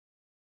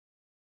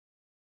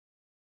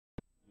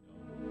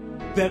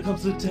There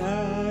comes a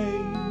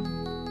time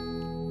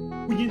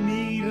when you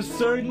need a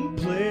certain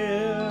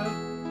player,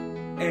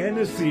 and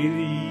the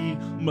city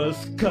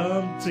must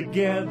come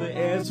together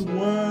as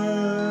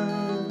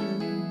one.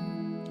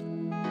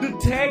 The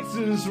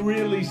Texans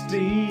really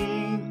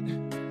stink,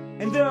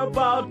 and they're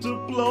about to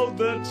blow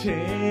the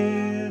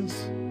chance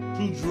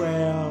to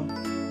draft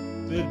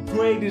the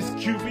greatest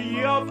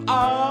QB of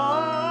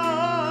all.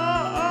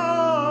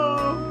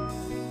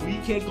 We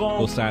can't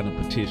Go sign a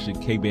petition,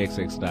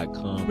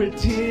 kbxx.com.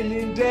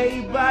 pretending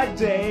day by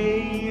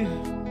day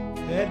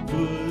that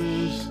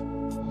Bush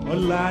or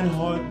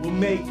Lionheart will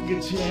make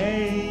a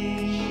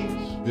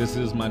change. This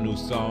is my new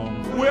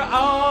song. We're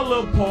all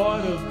a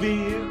part of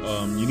this.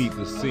 You need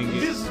to sing it.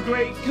 This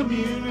great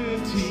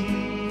community,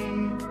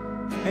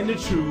 and the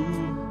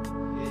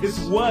truth is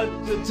what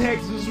the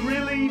Texans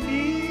really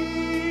need.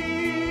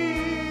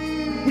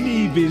 We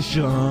need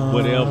vision.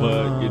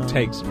 Whatever it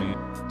takes, man.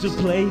 To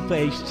play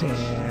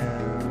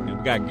FaceTime. And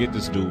we gotta get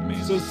this dude,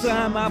 man. So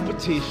sign my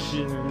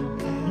petition.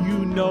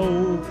 You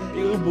know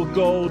it will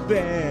go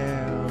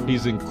down.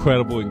 He's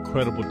incredible,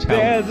 incredible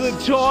talent. There's a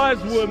choice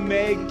we're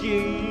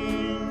making.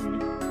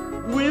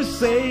 We're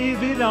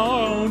saving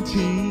our own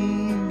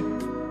team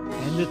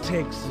and the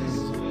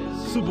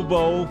Texans Super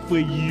Bowl for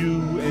you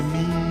and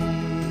me.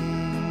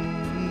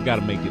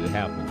 Gotta make it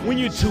happen. When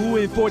you're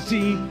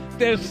 2-14,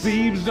 there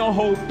seems no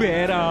hope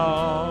at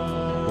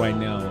all. Right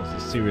now,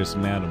 it's a serious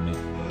matter, man.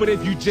 But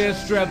if you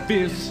just strap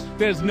this,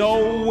 there's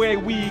no way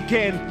we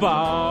can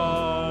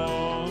fall.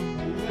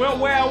 Well,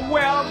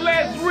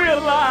 let's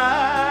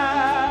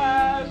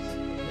realize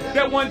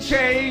that one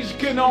change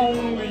can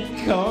only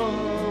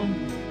come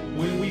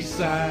when we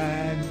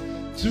sign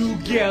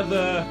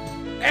together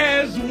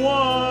as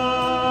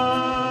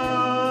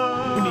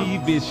one. We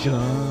need vision.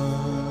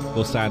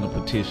 Go sign a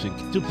petition,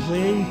 To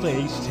play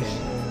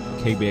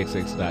FaceTime.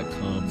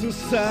 kbxx.com. To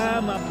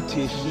sign my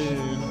petition,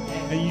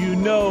 and you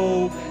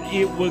know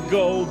it will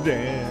go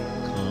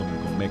down. Come,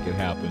 we're gonna make it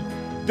happen.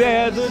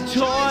 There's a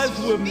choice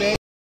we're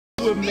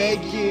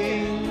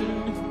making.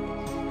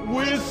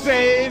 We're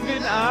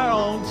saving our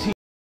own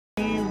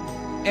team,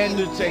 and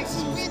the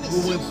Texans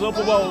will win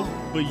Super Bowl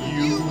for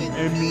you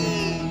and me.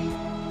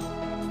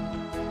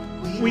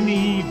 We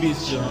need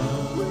vision.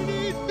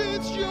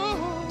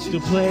 To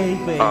play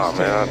FaceTime. Oh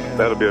man,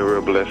 that'll be a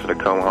real blessing to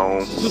come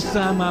home. So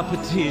sign my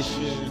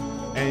petition,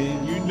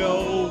 and you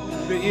know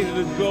that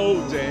it'll go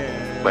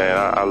down.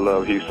 Man, I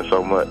love Houston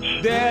so much.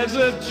 There's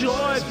a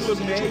choice we're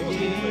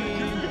making.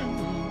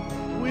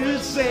 We're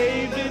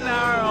saving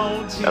our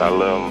own team. And I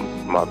love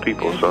my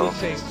people, so And the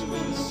Texans will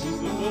win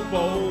Super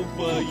Bowl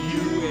for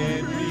you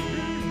and me.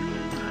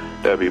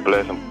 that'll be a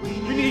blessing.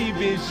 We need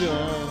vision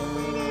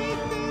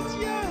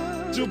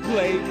to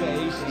play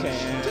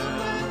FaceTime.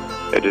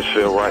 It just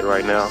feel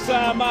right now.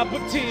 Sign my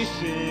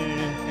petition,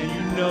 and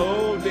you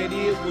know that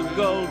it will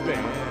go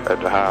down.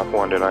 At the high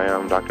point that I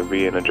am, I could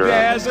be in the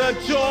draft. There's a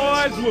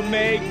choice we're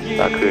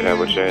making. I could have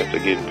a chance to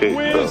get picked.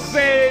 We're So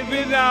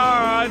saving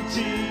our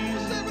team,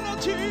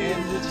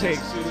 and the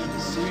Texans win the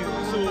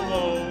Super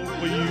Bowl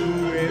for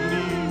you and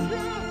me.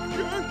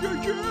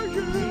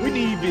 We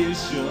need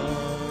vision.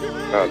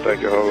 thank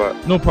you a whole lot.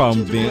 No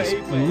problem, Vince.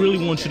 We really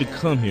want you to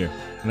come here,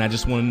 and I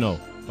just want to know,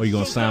 are you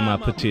gonna sign my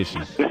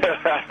petition?